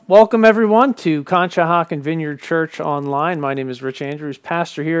Welcome everyone to Conshohocken Vineyard Church Online. My name is Rich Andrews,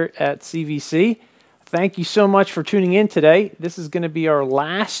 pastor here at CVC. Thank you so much for tuning in today. This is going to be our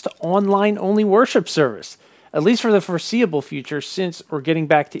last online-only worship service, at least for the foreseeable future, since we're getting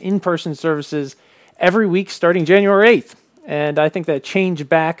back to in-person services every week starting January 8th. And I think that change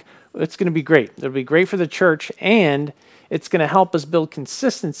back, it's going to be great. It'll be great for the church, and it's going to help us build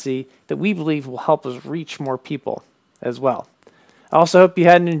consistency that we believe will help us reach more people as well. I also hope you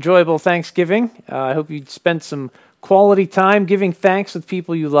had an enjoyable Thanksgiving. I hope you spent some quality time giving thanks with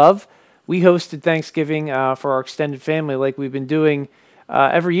people you love. We hosted Thanksgiving for our extended family like we've been doing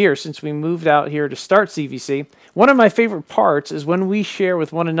every year since we moved out here to start CVC. One of my favorite parts is when we share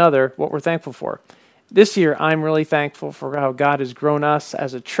with one another what we're thankful for. This year, I'm really thankful for how God has grown us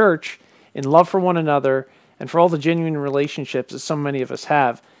as a church in love for one another and for all the genuine relationships that so many of us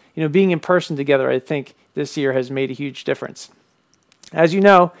have. You know, being in person together, I think this year has made a huge difference. As you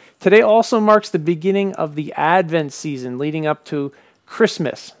know, today also marks the beginning of the Advent season leading up to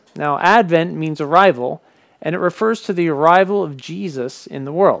Christmas. Now, Advent means arrival, and it refers to the arrival of Jesus in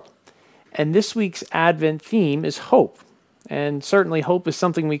the world. And this week's Advent theme is hope. And certainly hope is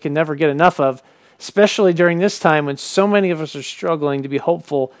something we can never get enough of, especially during this time when so many of us are struggling to be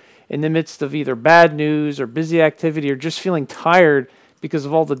hopeful in the midst of either bad news or busy activity or just feeling tired because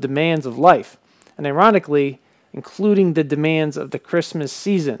of all the demands of life. And ironically, including the demands of the Christmas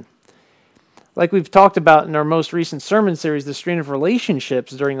season. Like we've talked about in our most recent sermon series, the strain of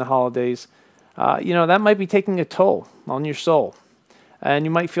relationships during the holidays, that might be taking a toll on your soul. And you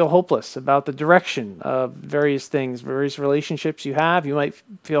might feel hopeless about the direction of various things, various relationships you have. You might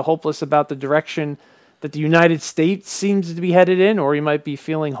feel hopeless about the direction that the United States seems to be headed in, or you might be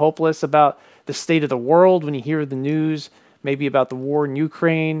feeling hopeless about the state of the world when you hear the news, maybe about the war in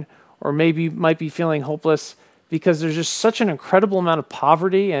Ukraine, or maybe you might be feeling hopeless because there's just such an incredible amount of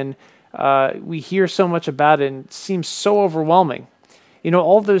poverty, and we hear so much about it, and it seems so overwhelming. You know,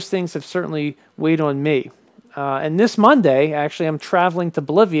 all of those things have certainly weighed on me. And this Monday, actually, I'm traveling to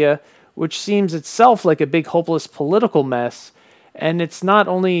Bolivia, which seems itself like a big, hopeless political mess, and it's not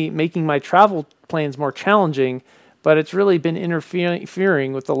only making my travel plans more challenging, but it's really been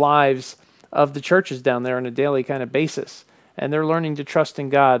interfering with the lives of the churches down there on a daily kind of basis. And they're learning to trust in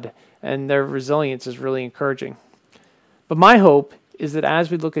God, and their resilience is really encouraging. But my hope is that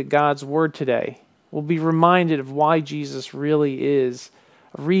as we look at God's Word today, we'll be reminded of why Jesus really is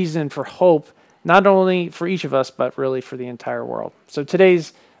a reason for hope, not only for each of us, but really for the entire world. So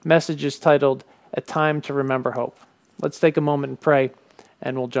today's message is titled, A Time to Remember Hope. Let's take a moment and pray,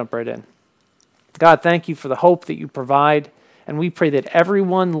 and we'll jump right in. God, thank you for the hope that you provide, and we pray that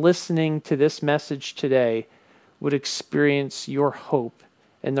everyone listening to this message today would experience your hope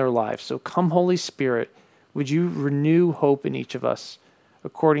in their lives. So come, Holy Spirit, would you renew hope in each of us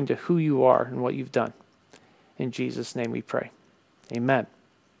according to who you are and what you've done. In Jesus' name we pray. Amen.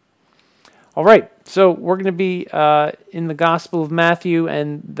 All right, so we're going to be in the Gospel of Matthew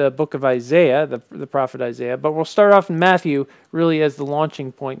and the book of Isaiah, the prophet Isaiah, but we'll start off in Matthew really as the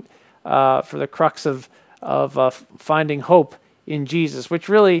launching point for the crux of finding hope in Jesus, which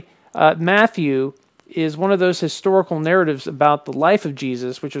really Matthew is one of those historical narratives about the life of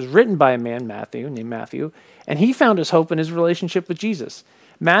Jesus, which was written by a man, named Matthew, and he found his hope in his relationship with Jesus.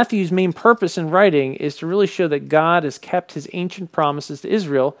 Matthew's main purpose in writing is to really show that God has kept his ancient promises to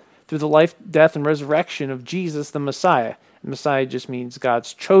Israel through the life, death, and resurrection of Jesus, the Messiah. Messiah just means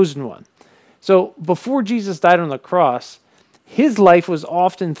God's chosen one. So before Jesus died on the cross, his life was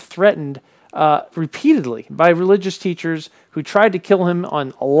often threatened repeatedly by religious teachers who tried to kill him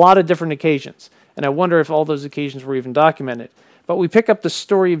on a lot of different occasions. And I wonder if all those occasions were even documented. But we pick up the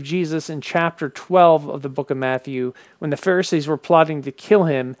story of Jesus in chapter 12 of the book of Matthew when the Pharisees were plotting to kill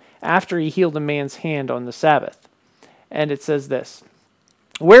him after he healed a man's hand on the Sabbath. And it says this,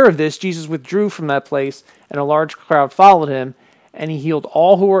 Aware of this, Jesus withdrew from that place, and a large crowd followed him, and he healed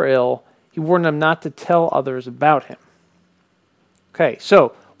all who were ill. He warned them not to tell others about him. Okay,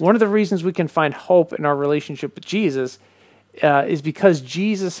 so one of the reasons we can find hope in our relationship with Jesus is because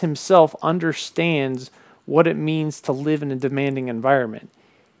Jesus himself understands what it means to live in a demanding environment.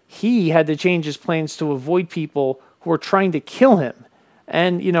 He had to change his plans to avoid people who were trying to kill him.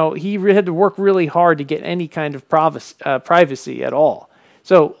 And, he had to work really hard to get any kind of privacy at all.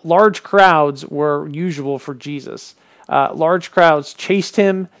 So large crowds were usual for Jesus. Large crowds chased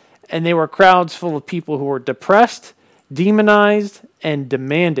him, and they were crowds full of people who were depressed, demonized, and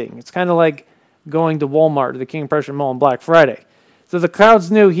demanding. It's kind of like going to Walmart or the King of Prussia Mall on Black Friday. So the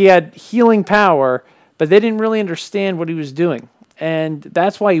crowds knew he had healing power, but they didn't really understand what he was doing. And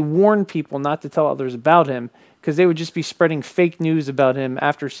that's why he warned people not to tell others about him, because they would just be spreading fake news about him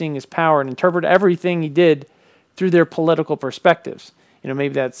after seeing his power and interpret everything he did through their political perspectives.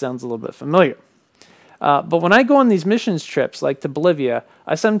 Maybe that sounds a little bit familiar. But when I go on these missions trips, like to Bolivia,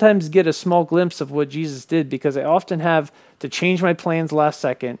 I sometimes get a small glimpse of what Jesus did because I often have to change my plans last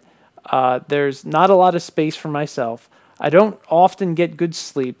second. There's not a lot of space for myself. I don't often get good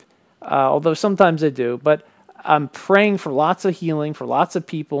sleep, although sometimes I do, but I'm praying for lots of healing, for lots of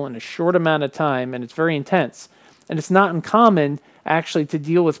people in a short amount of time, and it's very intense. And it's not uncommon, actually, to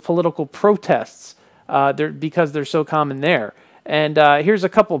deal with political protests because they're so common there. And here's a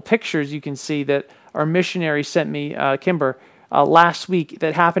couple of pictures you can see that our missionary sent me, Kimber, last week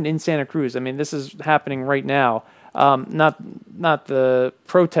that happened in Santa Cruz. I mean, this is happening right now. Not the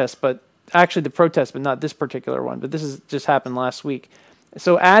protest, but actually the protest, but not this particular one. But this has just happened last week.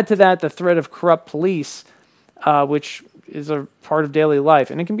 So add to that the threat of corrupt police, which is a part of daily life,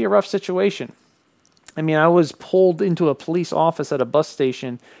 and it can be a rough situation. I mean, I was pulled into a police office at a bus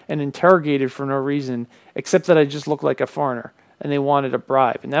station and interrogated for no reason, except that I just looked like a foreigner, and they wanted a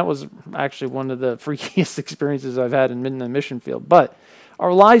bribe. And that was actually one of the freakiest experiences I've had in the mission field. But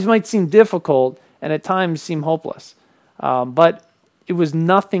our lives might seem difficult and at times seem hopeless. But it was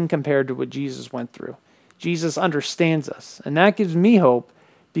nothing compared to what Jesus went through. Jesus understands us, and that gives me hope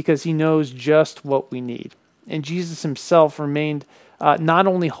because he knows just what we need. And Jesus himself remained not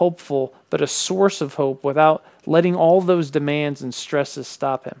only hopeful, but a source of hope without letting all those demands and stresses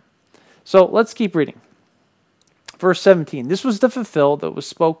stop him. So let's keep reading. Verse 17, this was to fulfill that was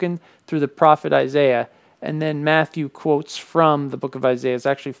spoken through the prophet Isaiah. And then Matthew quotes from the book of Isaiah. It's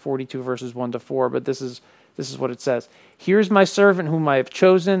actually 42 verses 1 to 4, but this is what it says. Here's my servant whom I have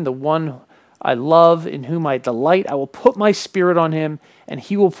chosen, the one I love, in whom I delight. I will put my spirit on him, and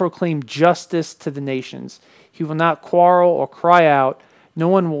he will proclaim justice to the nations. He will not quarrel or cry out. No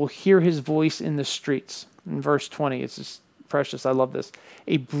one will hear his voice in the streets. In verse 20, it's just precious. I love this.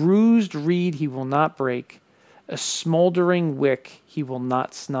 A bruised reed he will not break. A smoldering wick he will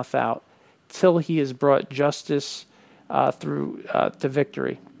not snuff out, till he has brought justice through to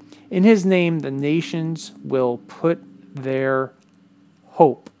victory. In his name, the nations will put their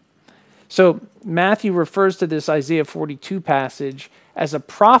hope. So Matthew refers to this Isaiah 42 passage as a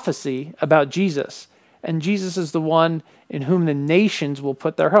prophecy about Jesus. And Jesus is the one in whom the nations will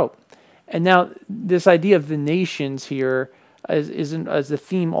put their hope. And now this idea of the nations here is a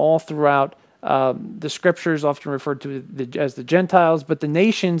theme all throughout the scriptures, often referred to as the Gentiles, but the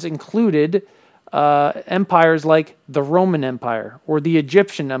nations included empires like the Roman Empire or the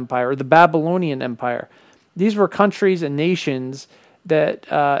Egyptian Empire or the Babylonian Empire. These were countries and nations that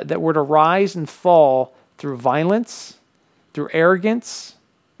were to rise and fall through violence, through arrogance,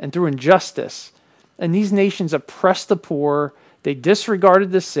 and through injustice. And these nations oppressed the poor, they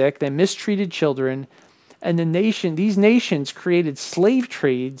disregarded the sick, they mistreated children, and these nations created slave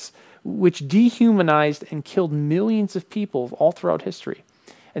trades which dehumanized and killed millions of people all throughout history.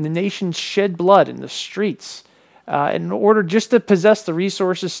 And the nations shed blood in the streets in order just to possess the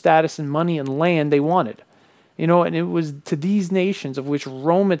resources, status, and money and land they wanted. And it was to these nations, of which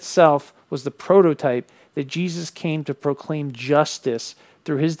Rome itself was the prototype, that Jesus came to proclaim justice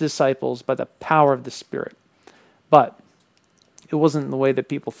through his disciples by the power of the Spirit. But it wasn't in the way that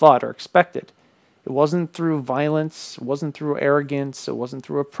people thought or expected. It wasn't through violence, it wasn't through arrogance, it wasn't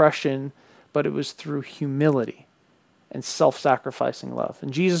through oppression, but it was through humility and self-sacrificing love.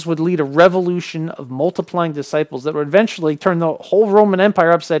 And Jesus would lead a revolution of multiplying disciples that would eventually turn the whole Roman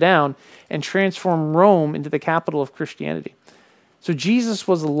Empire upside down and transform Rome into the capital of Christianity. So Jesus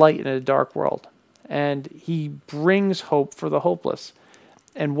was a light in a dark world, and he brings hope for the hopeless.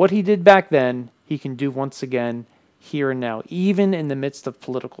 And what he did back then, he can do once again here and now, even in the midst of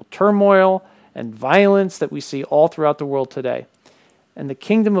political turmoil and violence that we see all throughout the world today. And the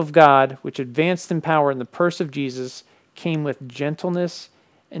kingdom of God, which advanced in power in the person of Jesus, came with gentleness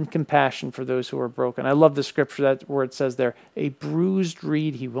and compassion for those who are broken. I love the scripture where it says there, a bruised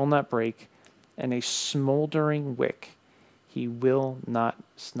reed he will not break, and a smoldering wick he will not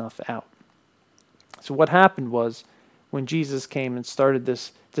snuff out. So what happened was, when Jesus came and started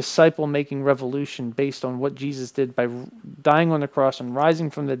this disciple-making revolution based on what Jesus did by dying on the cross and rising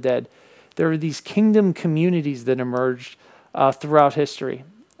from the dead, there were these kingdom communities that emerged throughout history,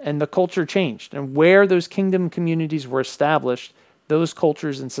 and the culture changed. And where those kingdom communities were established, those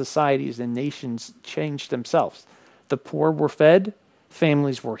cultures and societies and nations changed themselves. The poor were fed,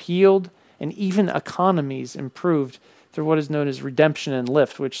 families were healed, and even economies improved through what is known as redemption and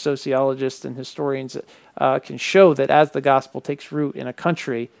lift, which sociologists and historians can show that as the gospel takes root in a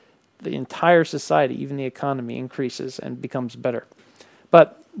country, the entire society, even the economy, increases and becomes better.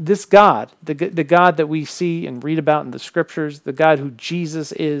 But this God, the God that we see and read about in the scriptures, the God who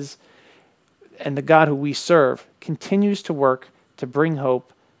Jesus is, and the God who we serve, continues to work to bring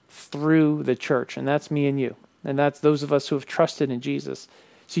hope through the church. And that's me and you. And that's those of us who have trusted in Jesus.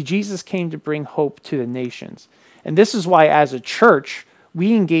 See, Jesus came to bring hope to the nations. And this is why, as a church,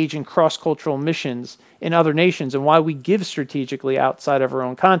 we engage in cross-cultural missions in other nations and why we give strategically outside of our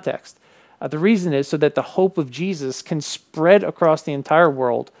own context. The reason is so that the hope of Jesus can spread across the entire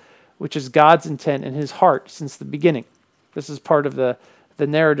world, which is God's intent in his heart since the beginning. This is part of the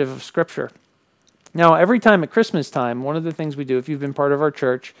narrative of Scripture. Now, every time at Christmas time, one of the things we do, if you've been part of our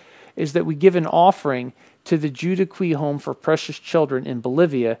church, is that we give an offering to the Judah Cui Home for Precious Children in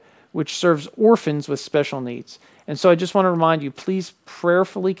Bolivia, which serves orphans with special needs. And so I just want to remind you, please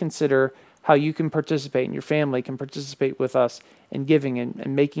prayerfully consider how you can participate and your family can participate with us in giving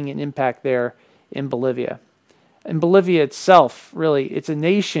and making an impact there in Bolivia. In Bolivia itself, really, it's a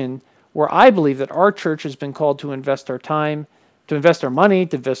nation where I believe that our church has been called to invest our time, to invest our money,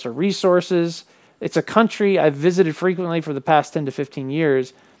 to invest our resources. It's a country I've visited frequently for the past 10 to 15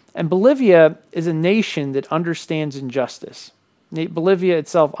 years. And Bolivia is a nation that understands injustice. Bolivia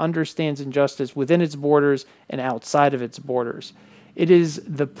itself understands injustice within its borders and outside of its borders. It is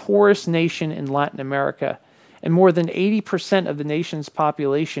the poorest nation in Latin America, and more than 80% of the nation's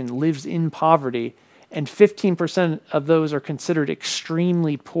population lives in poverty, and 15% of those are considered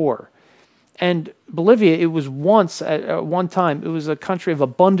extremely poor. And Bolivia, it was once, at one time, it was a country of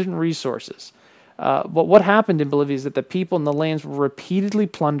abundant resources. But what happened in Bolivia is that the people and the lands were repeatedly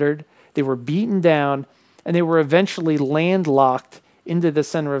plundered, they were beaten down, and they were eventually landlocked into the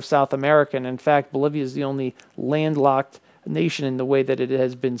center of South America. And in fact, Bolivia is the only landlocked nation in the way that it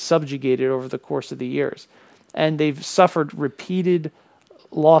has been subjugated over the course of the years. And they've suffered repeated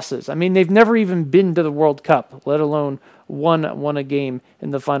losses. I mean, they've never even been to the World Cup, let alone won a game in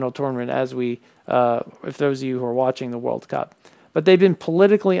the final tournament, as if those of you who are watching the World Cup. But they've been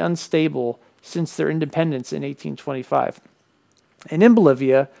politically unstable since their independence in 1825. And in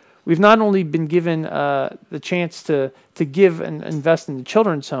Bolivia, we've not only been given the chance to give and invest in the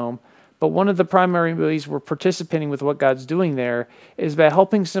children's home, but one of the primary ways we're participating with what God's doing there is by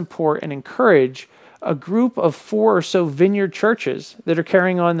helping support and encourage a group of 4 or so vineyard churches that are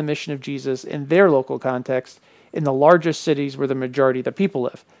carrying on the mission of Jesus in their local context in the largest cities where the majority of the people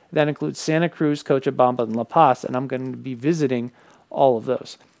live. That includes Santa Cruz, Cochabamba, and La Paz, and I'm going to be visiting all of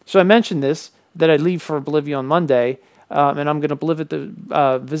those. So I mentioned this, that I leave for Bolivia on Monday, and I'm going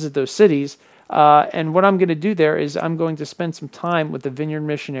to visit those cities. And what I'm going to do there is I'm going to spend some time with the vineyard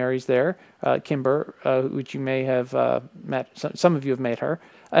missionaries there, Kimber, which you may have met. Some of you have met her.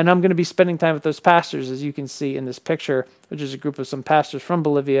 And I'm going to be spending time with those pastors, as you can see in this picture, which is a group of some pastors from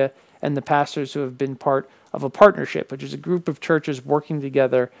Bolivia and the pastors who have been part of a partnership, which is a group of churches working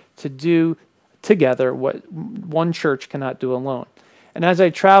together to do together what one church cannot do alone. And as I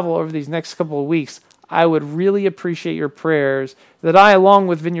travel over these next couple of weeks, I would really appreciate your prayers that I, along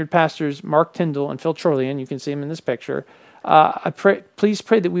with Vineyard pastors Mark Tyndall and Phil Chorlian, you can see him in this picture, please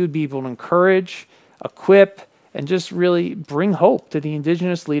pray that we would be able to encourage, equip, and just really bring hope to the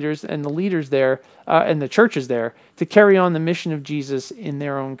indigenous leaders and the leaders there and the churches there to carry on the mission of Jesus in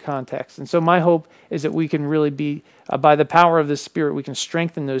their own context. And so my hope is that we can really be, by the power of the Spirit, we can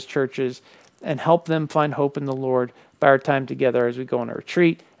strengthen those churches and help them find hope in the Lord by our time together as we go on a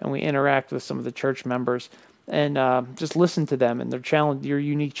retreat and we interact with some of the church members and just listen to them and their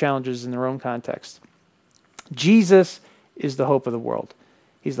unique challenges in their own context. Jesus is the hope of the world.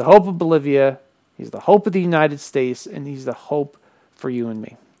 He's the hope of Bolivia. He's the hope of the United States, and he's the hope for you and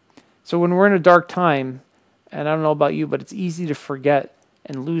me. So when we're in a dark time, and I don't know about you, but it's easy to forget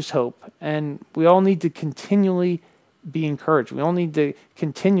and lose hope. And we all need to continually be encouraged. We all need to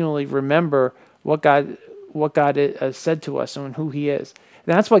continually remember what God has said to us and who he is.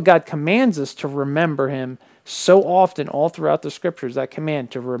 And that's why God commands us to remember him so often all throughout the scriptures, that command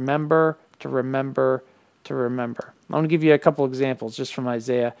to remember, to remember, to remember. I'm going to give you a couple examples just from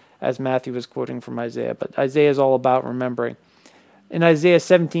Isaiah, as Matthew was quoting from Isaiah. But Isaiah is all about remembering. In Isaiah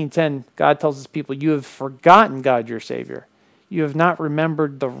 17:10, God tells his people, "You have forgotten God, your Savior. You have not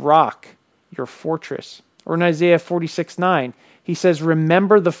remembered the rock, your fortress." Or in Isaiah 46:9, he says,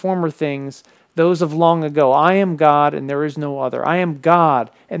 "Remember the former things, those of long ago. I am God, and there is no other. I am God,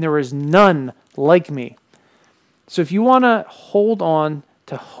 and there is none like me." So if you want to hold on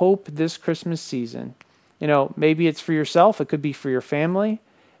to hope this Christmas season, maybe it's for yourself. It could be for your family.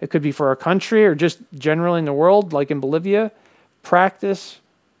 It could be for our country or just generally in the world, like in Bolivia. Practice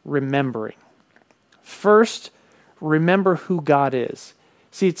remembering. First, remember who God is.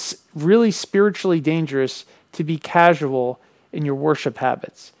 See, it's really spiritually dangerous to be casual in your worship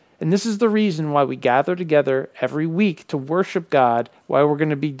habits. And this is the reason why we gather together every week to worship God, why we're going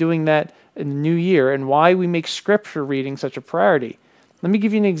to be doing that in the new year, and why we make scripture reading such a priority. Let me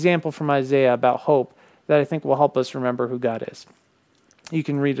give you an example from Isaiah about hope that I think will help us remember who God is. You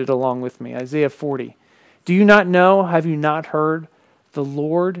can read it along with me. Isaiah 40. Do you not know? Have you not heard? The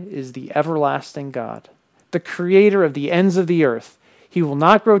Lord is the everlasting God, the creator of the ends of the earth. He will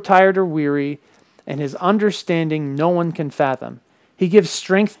not grow tired or weary, and his understanding no one can fathom. He gives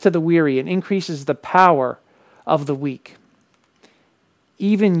strength to the weary and increases the power of the weak.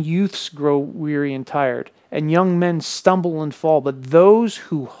 Even youths grow weary and tired, and young men stumble and fall, but those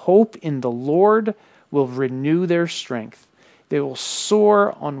who hope in the Lord will renew their strength. They will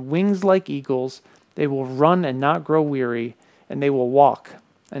soar on wings like eagles. They will run and not grow weary, and they will walk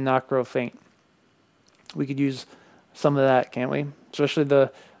and not grow faint. We could use some of that, can't we? Especially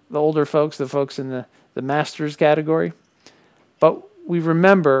the older folks, the folks in the masters category. But we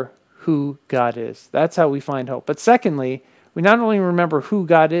remember who God is. That's how we find hope. But secondly, we not only remember who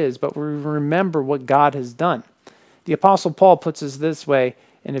God is, but we remember what God has done. The Apostle Paul puts it this way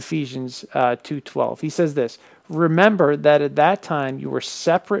in Ephesians 2:12. He says this, remember that at that time you were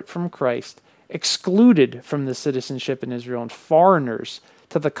separate from Christ, excluded from the citizenship in Israel, and foreigners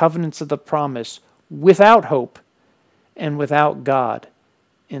to the covenants of the promise, without hope and without God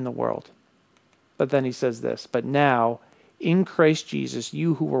in the world. But then he says this, but now in Christ Jesus,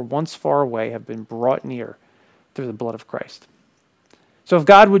 you who were once far away have been brought near through the blood of Christ. So if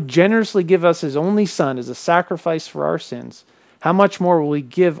God would generously give us his only Son as a sacrifice for our sins, how much more will he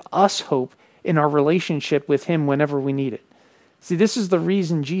give us hope in our relationship with him whenever we need it? See, this is the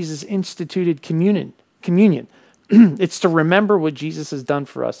reason Jesus instituted communion. It's to remember what Jesus has done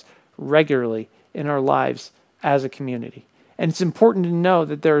for us regularly in our lives as a community. And it's important to know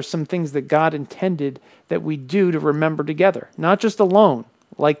that there are some things that God intended that we do to remember together, not just alone,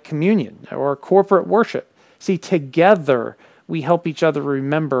 like communion or corporate worship. See, together we help each other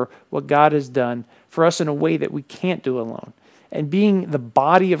remember what God has done for us in a way that we can't do alone. And being the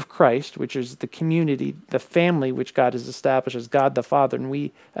body of Christ, which is the community, the family which God has established as God the Father and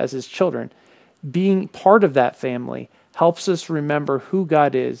we as his children, being part of that family helps us remember who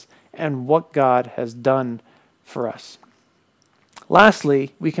God is and what God has done for us.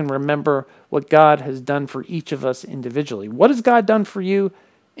 Lastly, we can remember what God has done for each of us individually. What has God done for you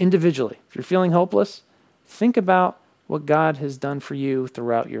individually? If you're feeling hopeless, think about what God has done for you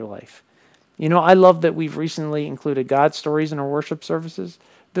throughout your life. You know, I love that we've recently included God stories in our worship services.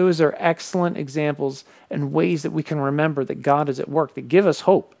 Those are excellent examples and ways that we can remember that God is at work, that give us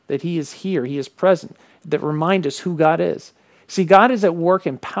hope, that he is here, he is present, that remind us who God is. See, God is at work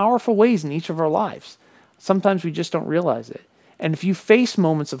in powerful ways in each of our lives. Sometimes we just don't realize it. And if you face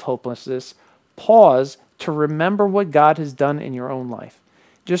moments of hopelessness, pause to remember what God has done in your own life.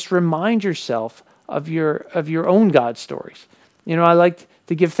 Just remind yourself of your own God stories. You know, I like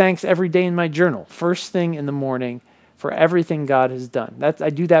to give thanks every day in my journal, first thing in the morning, for everything God has done.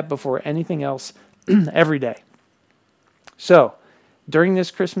 I do that before anything else every day. So, during this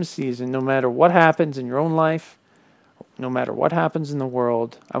Christmas season, no matter what happens in your own life, no matter what happens in the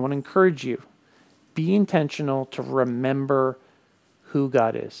world, I want to encourage you, be intentional to remember who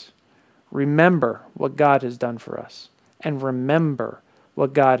God is. Remember what God has done for us, and remember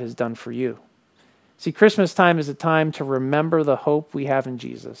what God has done for you. See, Christmas time is a time to remember the hope we have in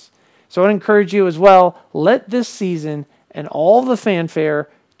Jesus. So I want to encourage you as well, let this season and all the fanfare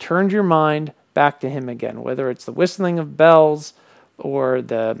turn your mind back to him again, whether it's the whistling of bells or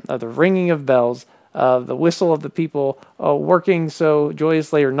the ringing of bells, the whistle of the people working so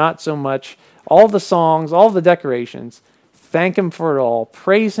joyously or not so much, all the songs, all the decorations. Thank him for it all.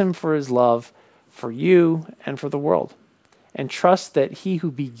 Praise him for his love for you and for the world. And trust that he who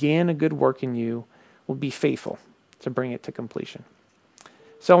began a good work in you will be faithful to bring it to completion.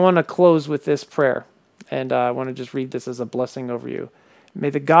 So I want to close with this prayer, and I want to just read this as a blessing over you. May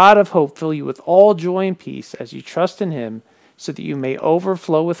the God of hope fill you with all joy and peace as you trust in him, so that you may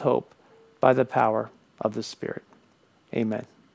overflow with hope by the power of the Spirit. Amen.